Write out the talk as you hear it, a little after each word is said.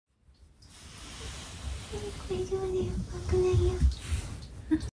大丈夫だよ、怖くないよ。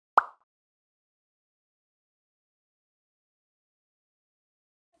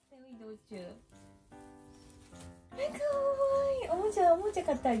移動中。かわいい。おもちゃ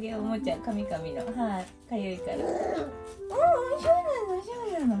買ってあげよう。おもちゃ、カミカミの。はい、かゆいから。そうなの。そう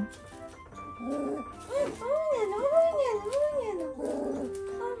なの。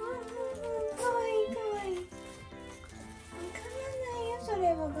かわいい。かまないよ、そ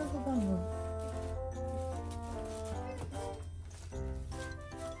れはガブガブ。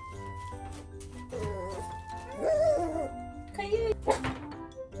かゆい。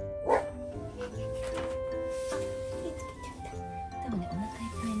多分ね、お腹いっ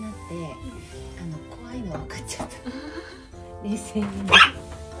ぱいになって、怖いの分かっちゃった。冷静にね。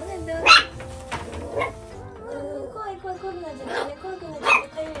怖くなっちゃったね。か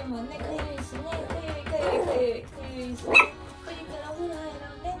ゆいもんね。かゆいしね。かゆいしね。これからお風呂入ろ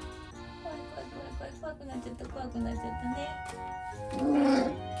うね。怖くなっちゃったね。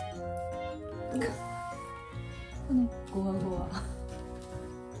このゴワゴワ。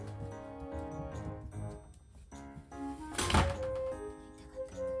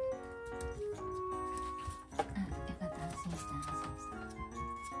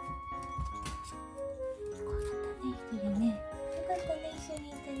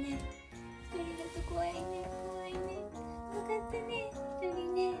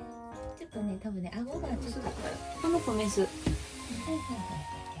多分ね、顎がちょっとこの子メス。おしっこ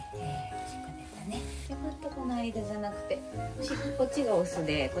出たね。よかった、この間じゃなくて、こっちがオス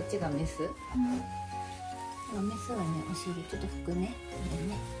で、こっちがメス。メスはね、お尻ちょっと拭くね。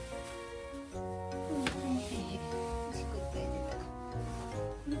おしっこいっぱい出た。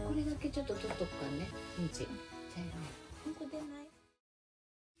これだけちょっと取っとくからね。うんち。茶色い。ここ出ない。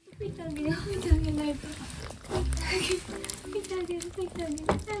拭いてあげないと。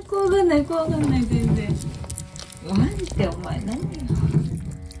怖がんない全然。マジでお前何よ。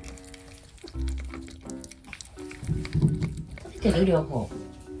食べてる両方。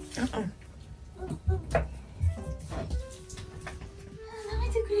舐め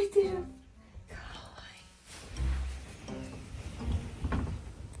てくれてる。かわいい。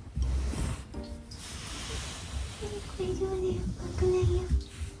これ以上で怖くないよ。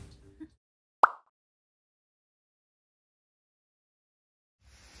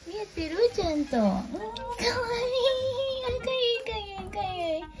見えてるちゃんと。かわいい。か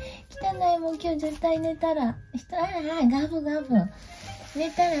ゆい。汚いもん今日絶対寝たら。ガブ。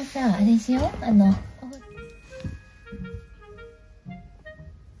寝たらさ、あれしよう。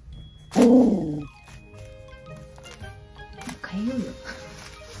帰るよ。ちょっ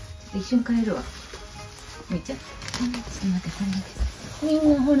と一瞬帰るわ。みーちゃん。ちょっと待って、これだけ。み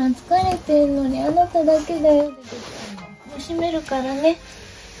んなほら疲れてんのに、あなただけだよ。もう閉めるからね。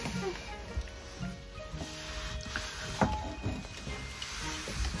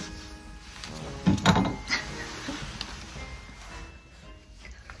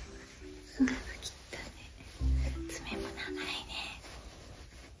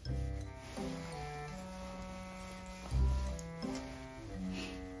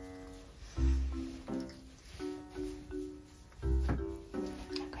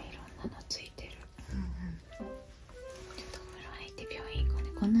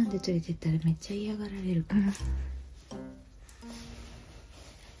こんなんで連れてったらめっちゃ嫌がられるから。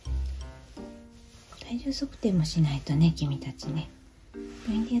体重測定もしないとね、君たちね。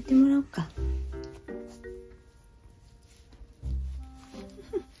病院でやってもらおうか。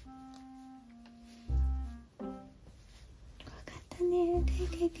分かったね。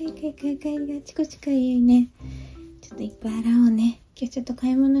かいあちこちかゆいね。ちょっといっぱい洗おうね。今日ちょっと買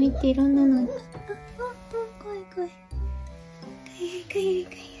い物行っていろんなの。怖い。かゆい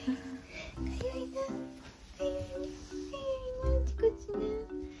な。あちこちね。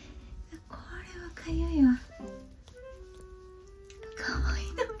これはかゆいわ。かわいい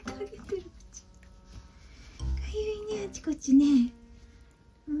な、見てあげてる。かゆいね、あちこちね。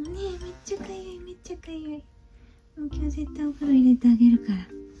もうね、めっちゃかゆい。もう今日絶対お風呂入れてあげるから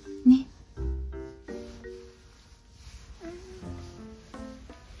ね。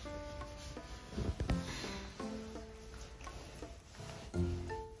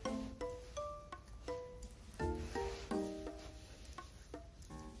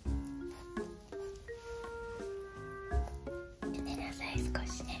少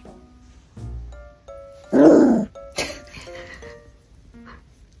しね。怖い。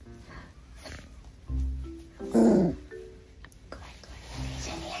一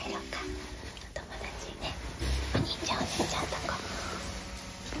緒に入ろうか。お友達ね。お兄ちゃんとこ。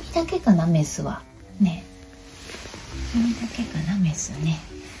君だけかな、メスは。ね。君だけかな、メスね。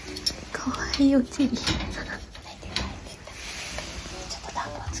かかわいいおチリ。ちょっと暖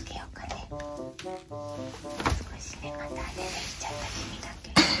房つけようかね。少しね、また出てきちゃった君だ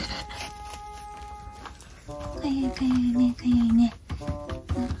け。かゆいかゆいね、かゆいね。分か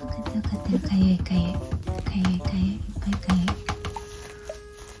った分かった、かゆいかゆい。かゆいかゆい、いっぱいかゆい。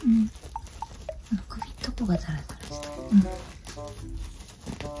うん。首んとこがザラザラした。うん。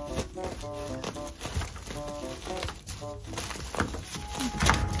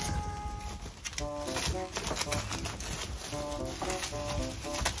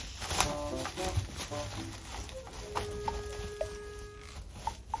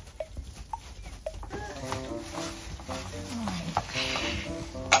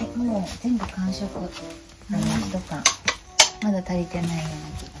もう全部完食。一缶まだ足りてないような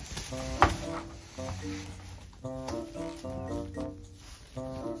気がする。ち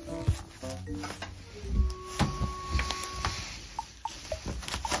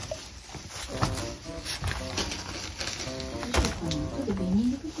ょっとビニ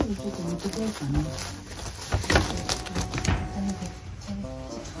ール袋ちょっと持ってこようかな。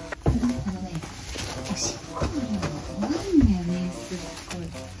おしっこの量が怖いんだよね、すっごい。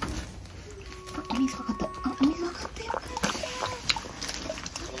お水かかった。お水かかったよ。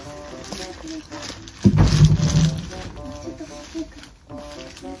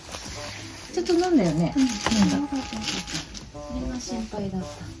ちょっと飲んだよね。飲んだ。それが心配だった。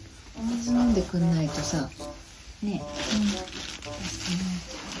お水飲んでくんないとさ、ね。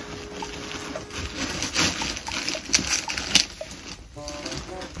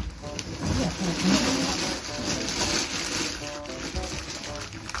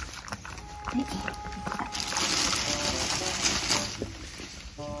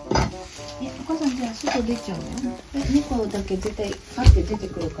お母さんじゃあ外出ちゃうの？猫だけ絶対パッて出て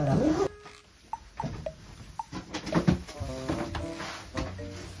くるから。なん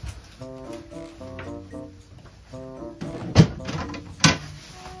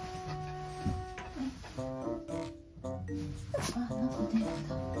か出るん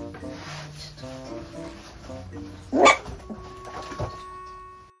だ。ち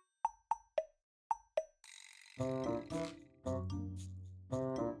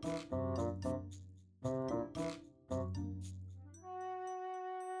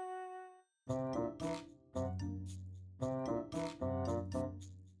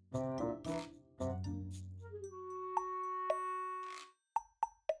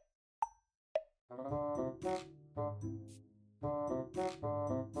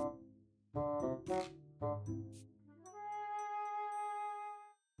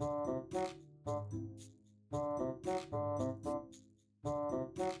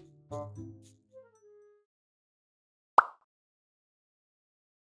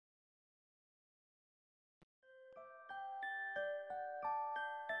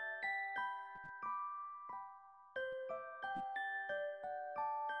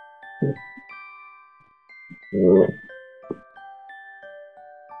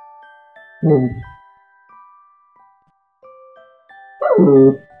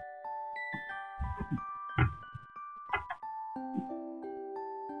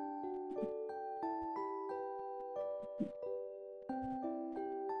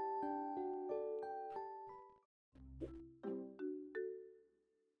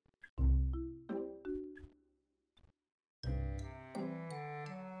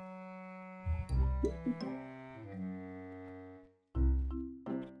ょっと待って。